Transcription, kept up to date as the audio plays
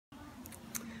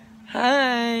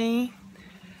Hi.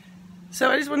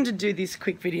 So I just wanted to do this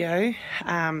quick video.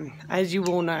 As you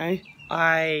all know,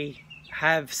 I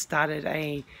have started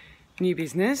a new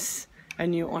business, a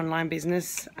new online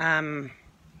business, a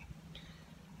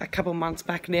couple months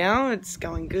back now. It's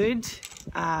going good.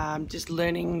 Just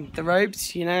learning the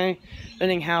ropes,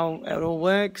 learning how it all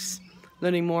works,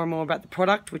 learning more and more about the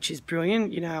product, which is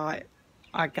brilliant. I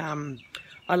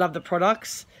love the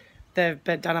products. They've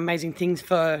done amazing things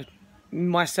for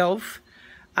myself,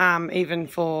 even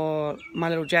for my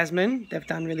little Jasmine. They've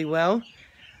done really well.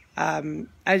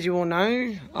 As you all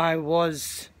know, I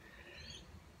was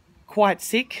quite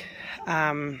sick,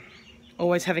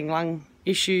 always having lung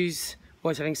issues,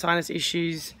 always having sinus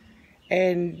issues,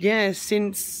 and yeah,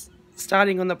 since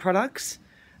starting on the products,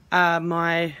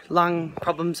 my lung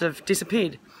problems have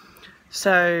disappeared.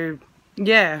 So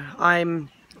yeah, I'm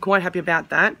quite happy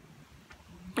about that.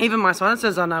 Even my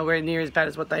sinuses are nowhere near as bad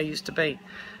as what they used to be.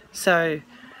 So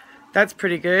that's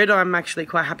pretty good. I'm actually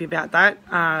quite happy about that.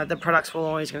 The products were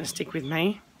always going to stick with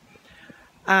me.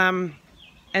 And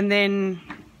then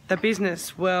the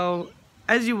business, well,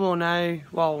 as you all know,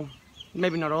 well,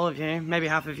 maybe not all of you, maybe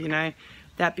half of you know,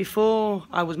 that before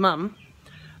I was mum,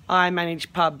 I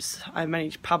managed pubs. I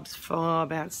managed pubs for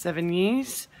about 7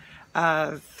 years,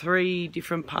 3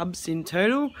 different pubs in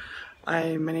total.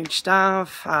 I managed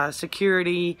staff,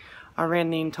 security. I ran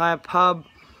the entire pub,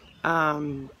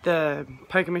 the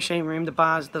poker machine room, the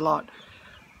bars, the lot.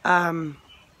 And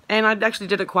I actually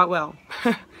did it quite well.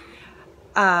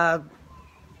 And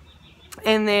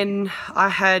then I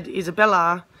had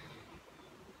Isabella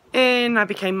and I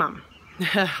became mum.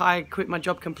 I quit my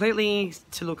job completely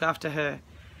to look after her.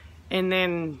 And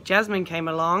then Jasmine came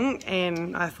along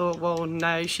and I thought, well,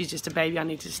 no, she's just a baby. I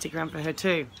need to stick around for her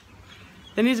too.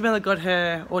 Then Isabella got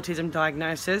her autism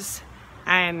diagnosis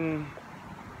and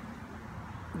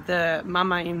the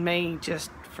mama in me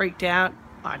just freaked out.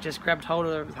 I just grabbed hold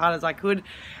of her as hard as I could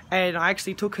and I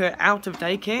actually took her out of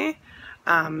daycare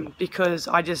because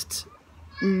I just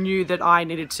knew that I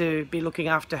needed to be looking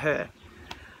after her.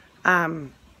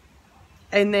 And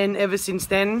then ever since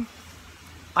then,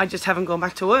 I just haven't gone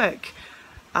back to work.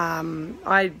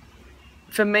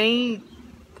 For me,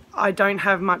 I don't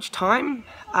have much time.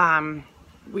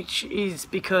 Which is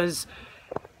because,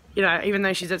 even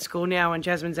though she's at school now and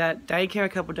Jasmine's at daycare a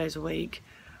couple of days a week,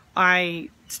 I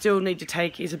still need to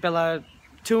take Isabella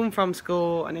to and from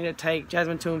school. I need to take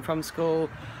Jasmine to and from school.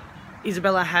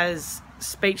 Isabella has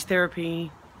speech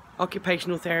therapy,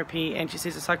 occupational therapy, and she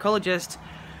sees a psychologist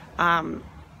once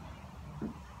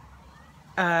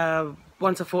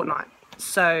a fortnight.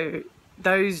 So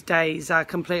those days are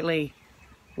completely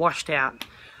washed out.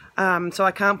 So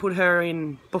I can't put her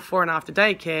in before and after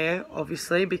daycare,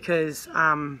 obviously, because,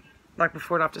 like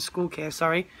before and after school care,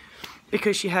 sorry,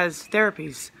 because she has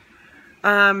therapies.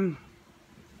 And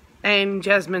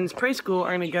Jasmine's preschool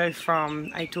only goes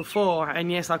from 8 till 4,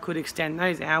 and yes, I could extend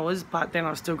those hours, but then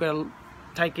I've still got to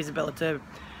take Isabella to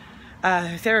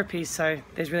therapy, so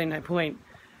there's really no point.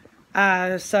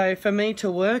 So for me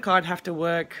to work, I'd have to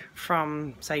work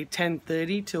from, say,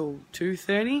 10:30 till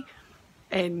 2:30,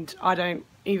 and I don't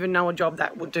even know a job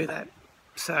that would do that.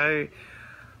 So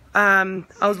I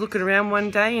was looking around one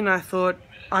day and I thought,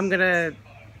 I'm gonna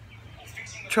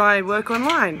try work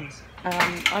online.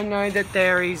 I know that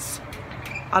there is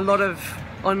a lot of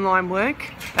online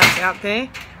work that's out there,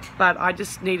 but I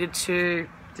just needed to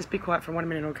just be quiet for 1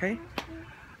 minute, okay?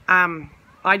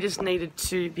 I just needed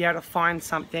to be able to find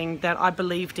something that I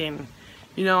believed in.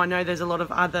 I know there's a lot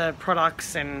of other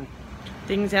products and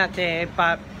things out there,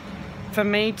 but for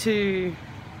me to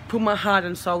put my heart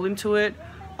and soul into it,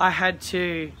 I had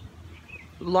to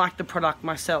like the product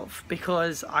myself,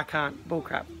 because I can't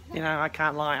bullcrap. I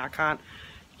can't lie. I can't,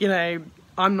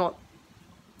 I'm not,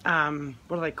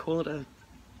 what do they call it?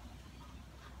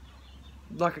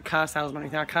 Like a car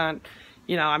salesman. I can't,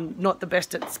 I'm not the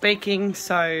best at speaking.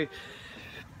 So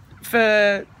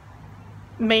for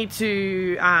me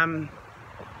to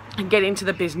get into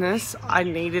the business, I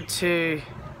needed to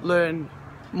learn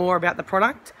more about the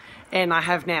product, and I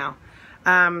have now.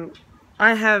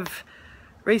 I have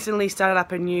recently started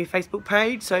up a new Facebook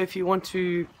page, so if you want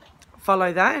to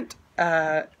follow that,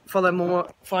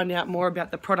 find out more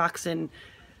about the products and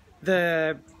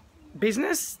the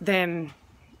business, then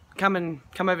come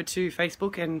over to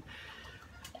Facebook and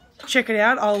check it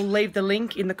out. I'll leave the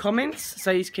link in the comments,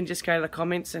 so you can just go to the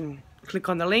comments and click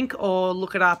on the link or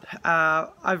look it up.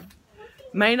 I've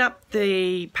made up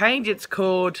the page. It's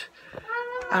called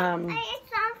It's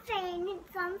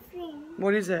something.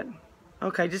 What is it?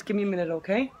 Okay, just give me a minute,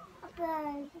 okay?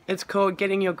 It's called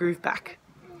Getting Your Groove Back.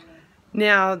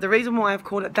 Now, the reason why I've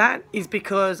called it that is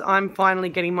because I'm finally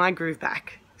getting my groove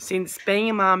back. Since being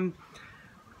a mum,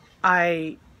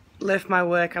 I left my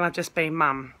work and I've just been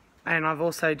mum. And I've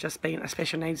also just been a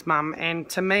special needs mum. And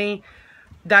to me,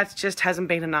 that just hasn't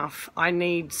been enough. I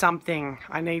need something.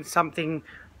 I need something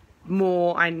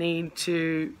more. I need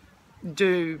to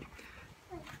do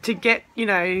to get, you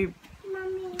know,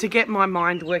 Mommy. to get my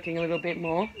mind working a little bit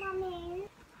more.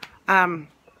 Mommy.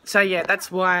 So yeah,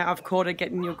 that's why I've called it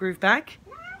Getting Your Groove Back.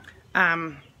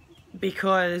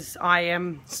 Because I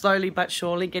am slowly but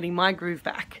surely getting my groove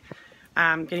back.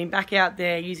 Getting back out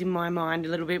there, using my mind a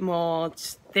little bit more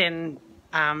than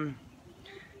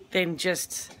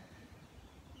just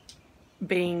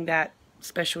being that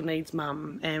special needs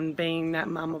mum and being that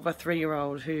mum of a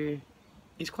 3-year-old who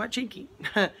is quite cheeky.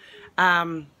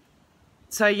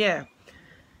 So yeah,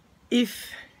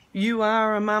 if you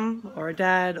are a mum or a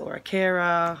dad or a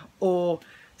carer or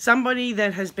somebody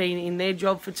that has been in their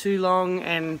job for too long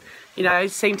and, you know,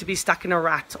 seem to be stuck in a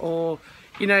rut, or,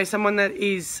 you know, someone that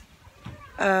is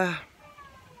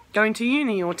going to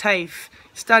uni or TAFE,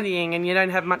 studying, and you don't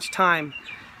have much time,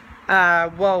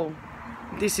 well,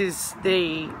 this is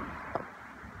the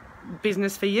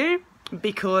business for you,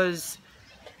 because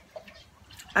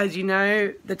as you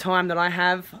know, the time that I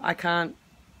have,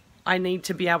 I need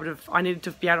to be able to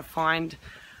find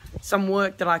some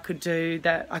work that I could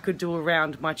do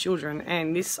around my children,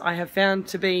 and this I have found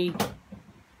to be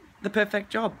the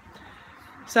perfect job.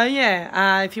 So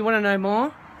yeah, if you want to know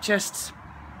more, just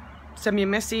send me a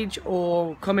message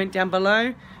or comment down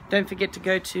below. Don't forget to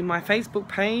go to my Facebook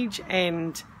page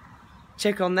and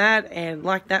check on that and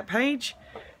like that page.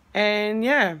 And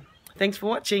yeah, thanks for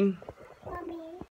watching.